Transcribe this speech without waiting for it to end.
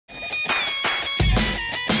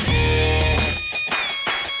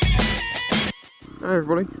Hey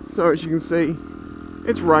everybody, so as you can see,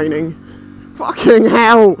 it's raining. Fucking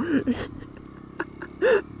hell! And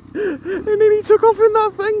then he took off in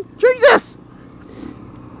that thing. Jesus!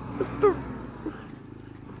 That's the...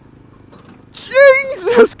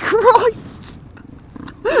 Jesus Christ!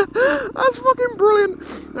 That's fucking brilliant.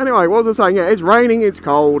 Anyway, what was I saying? Yeah, it's raining, it's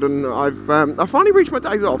cold, and I finally reached my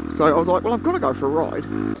days off, so I was like, well, I've got to go for a ride.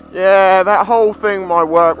 Yeah, that whole thing, my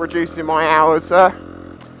work reducing my hours,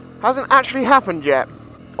 hasn't actually happened yet.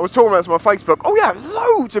 I was talking about this on my Facebook. Oh yeah,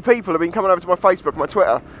 loads of people have been coming over to my Facebook, my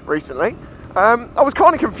Twitter recently. I was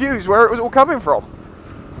kind of confused where it was all coming from.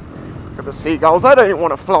 Look at the seagulls. They don't even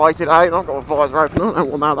want to fly today. I've got my visor open. I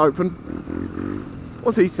don't want that open.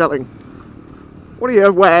 What's he selling? What are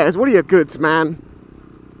your wares? What are your goods, man?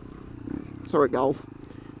 Sorry, gulls.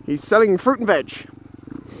 He's selling fruit and veg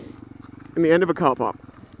in the end of a car park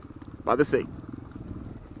by the sea.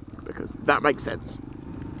 Because that makes sense.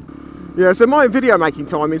 Yeah, so my video making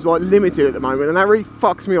time is like limited at the moment, and that really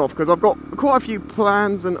fucks me off because I've got quite a few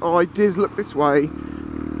plans and ideas. Look this way.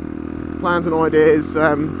 Plans and ideas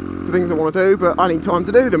for things I want to do, but I need time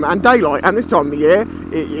to do them. And daylight, and this time of the year,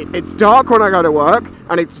 it's dark when I go to work,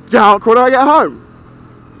 and it's dark when I get home.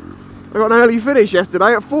 I got an early finish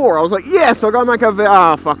yesterday at 4. I was like, yes, I'll go make a video.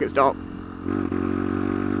 Ah, fuck, it's dark. At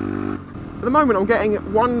the moment, I'm getting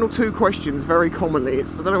 1 or 2 questions very commonly. I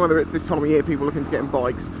don't know whether it's this time of year people looking to get in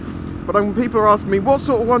bikes. But people are asking me, what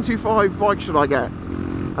sort of 125 bike should I get?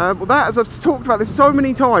 Well, that, as I've talked about this so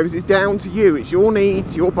many times, is down to you. It's your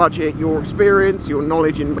needs, your budget, your experience, your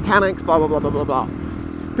knowledge in mechanics, blah, blah, blah, blah, blah, blah.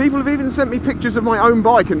 People have even sent me pictures of my own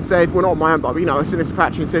bike and said, well, not my own bike, but, you know, a Sinnis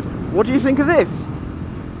Apache, and said, what do you think of this?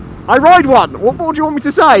 I ride one. What more do you want me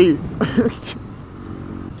to say?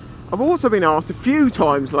 I've also been asked a few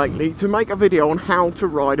times lately to make a video on how to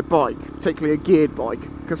ride a bike, particularly a geared bike,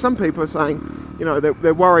 because some people are saying, you know,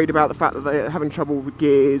 they're worried about the fact that they're having trouble with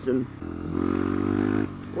gears, and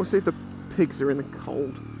we'll see if the pigs are in the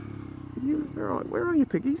cold. Alright, where are you,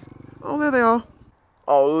 piggies? Oh, there they are.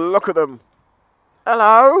 Oh, look at them.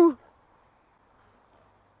 Hello.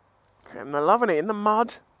 And they're loving it in the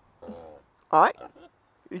mud. Alright,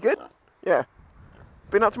 you good? Yeah.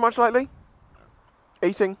 Been up to much lately?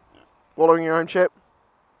 Eating? Wallowing your own shit?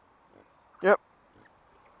 Yep.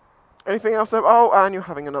 Anything else? Oh, and you're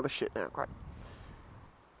having another shit now. Great.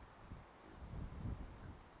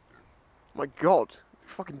 My God.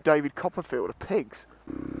 Fucking David Copperfield of pigs.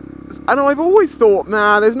 And I've always thought,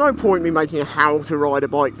 nah, there's no point in me making a how to ride a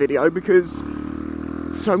bike video because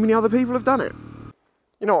so many other people have done it.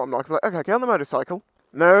 You know what I'm like? Okay, get on the motorcycle.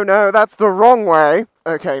 No, that's the wrong way.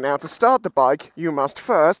 Okay, now to start the bike, you must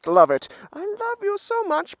first love it. I love you so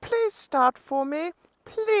much. Please start for me.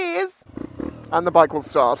 Please. And the bike will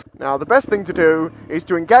start. Now, the best thing to do is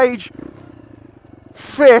to engage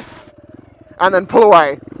fifth and then pull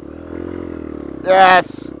away.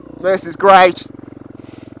 Yes, this is great.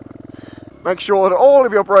 Make sure that all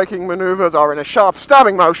of your braking maneuvers are in a sharp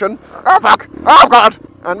stabbing motion. Oh, fuck. Oh, God.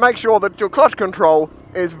 And make sure that your clutch control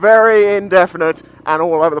is very indefinite and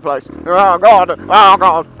all over the place. Oh God, oh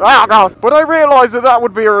God, oh God. But I realised that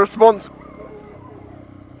would be a response.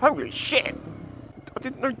 Holy shit. I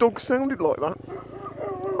didn't know dogs sounded like that.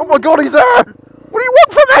 Oh my God, he's there. What do you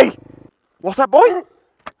want from me? What's that, boy?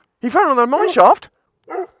 He found it on a mine shaft.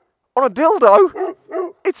 On a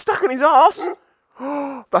dildo. It's stuck in his arse.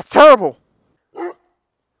 That's terrible.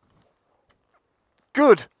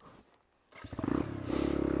 Good.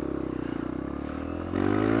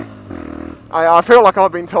 I feel like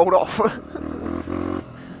I've been told off.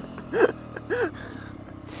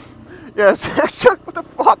 Yes, what the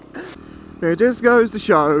fuck? It just goes to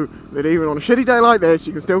show that even on a shitty day like this,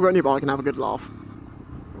 you can still get on your bike and have a good laugh.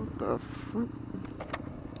 What the fuck?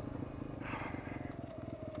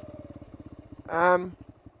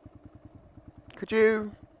 Could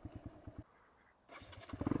you...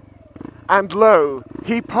 And lo,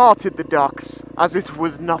 he parted the ducks as it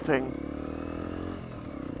was nothing.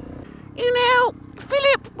 You know,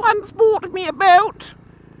 Philip once bought me a boat.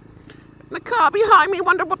 The car behind me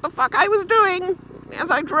wondered what the fuck I was doing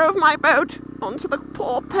as I drove my boat onto the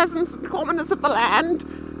poor peasants and commoners of the land,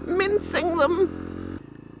 mincing them.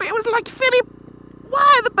 It was like, Philip,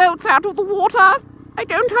 why are the boats out of the water? I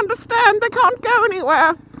don't understand, they can't go anywhere.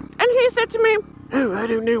 And he said to me, oh, I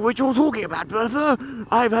don't know what you're talking about, Bertha.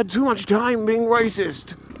 I've had too much time being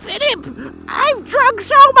racist. Philip, I've drunk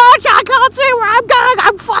so much I can't see where I'm going.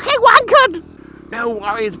 I'm fucking wankered. No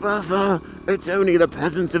worries, Bertha. It's only the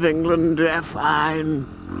peasants of England. They're fine.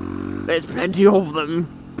 There's plenty of them.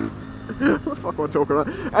 What the fuck am I talking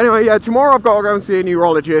about? Anyway, yeah, tomorrow I've got to go and see a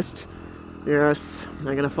neurologist. Yes,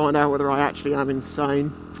 they're going to find out whether I actually am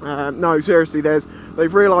insane. No, seriously,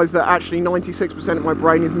 they've realised that actually 96% of my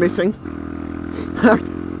brain is missing.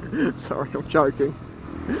 Sorry, I'm joking.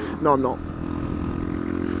 No, I'm not.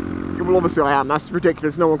 Well, obviously I am. That's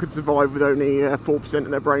ridiculous. No one could survive with only 4% of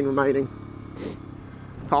their brain remaining.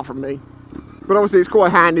 Apart from me. But obviously it's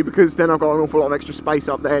quite handy because then I've got an awful lot of extra space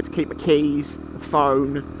up there to keep my keys, my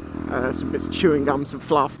phone, some bits of chewing gum, some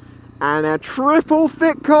fluff, and a triple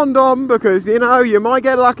thick condom because, you know, you might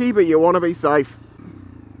get lucky, but you want to be safe.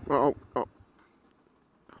 Oh,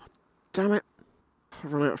 damn it.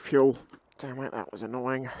 I've run out of fuel. Damn it, that was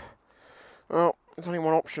annoying. Well, there's only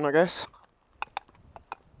one option, I guess.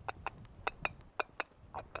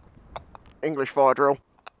 English fire drill.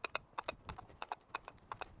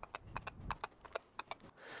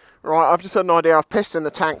 Right, I've just had an idea. I've pissed in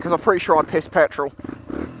the tank because I'm pretty sure I pissed petrol.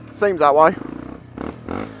 Seems that way.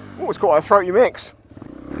 Oh, it's quite a throaty mix.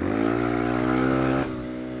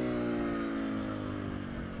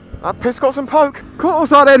 That piss got some poke. Of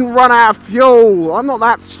course I didn't run out of fuel. I'm not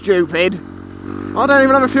that stupid. I don't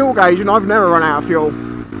even have a fuel gauge and I've never run out of fuel.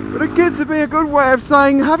 But it gets to be a good way of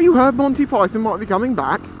saying, have you heard Monty Python might be coming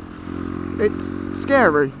back? It's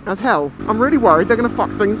scary as hell. I'm really worried they're going to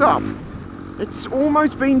fuck things up. It's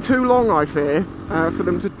almost been too long, I fear, for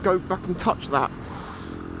them to go back and touch that.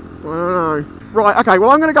 I don't know. Right, okay,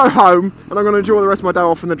 well I'm going to go home and I'm going to enjoy the rest of my day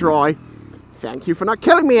off in the dry. Thank you for not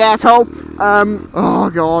killing me, asshole.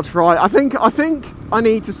 Oh god, right. I think I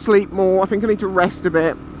need to sleep more. I think I need to rest a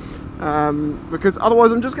bit. Because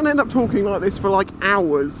otherwise I'm just going to end up talking like this for like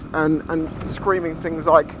hours and screaming things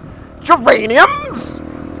like geraniums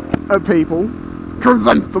at people.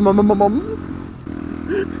 Chrysanthemums.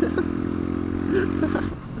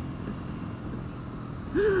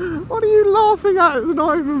 What are you laughing at? It's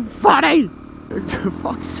not even funny. For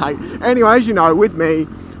fuck's sake. Anyway, as you know, with me,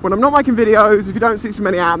 when I'm not making videos, if you don't see so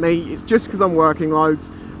many out of me, it's just because I'm working loads.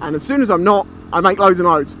 And as soon as I'm not, I make loads and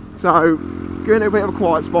loads. So, getting a bit of a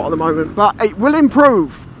quiet spot at the moment. But it will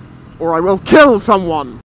improve, or I will kill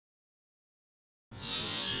someone. Jesus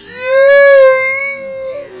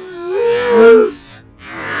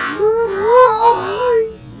Christ.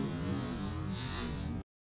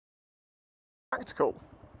 Practical.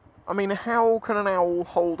 I mean, how can an owl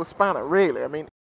hold a spanner, really? I mean,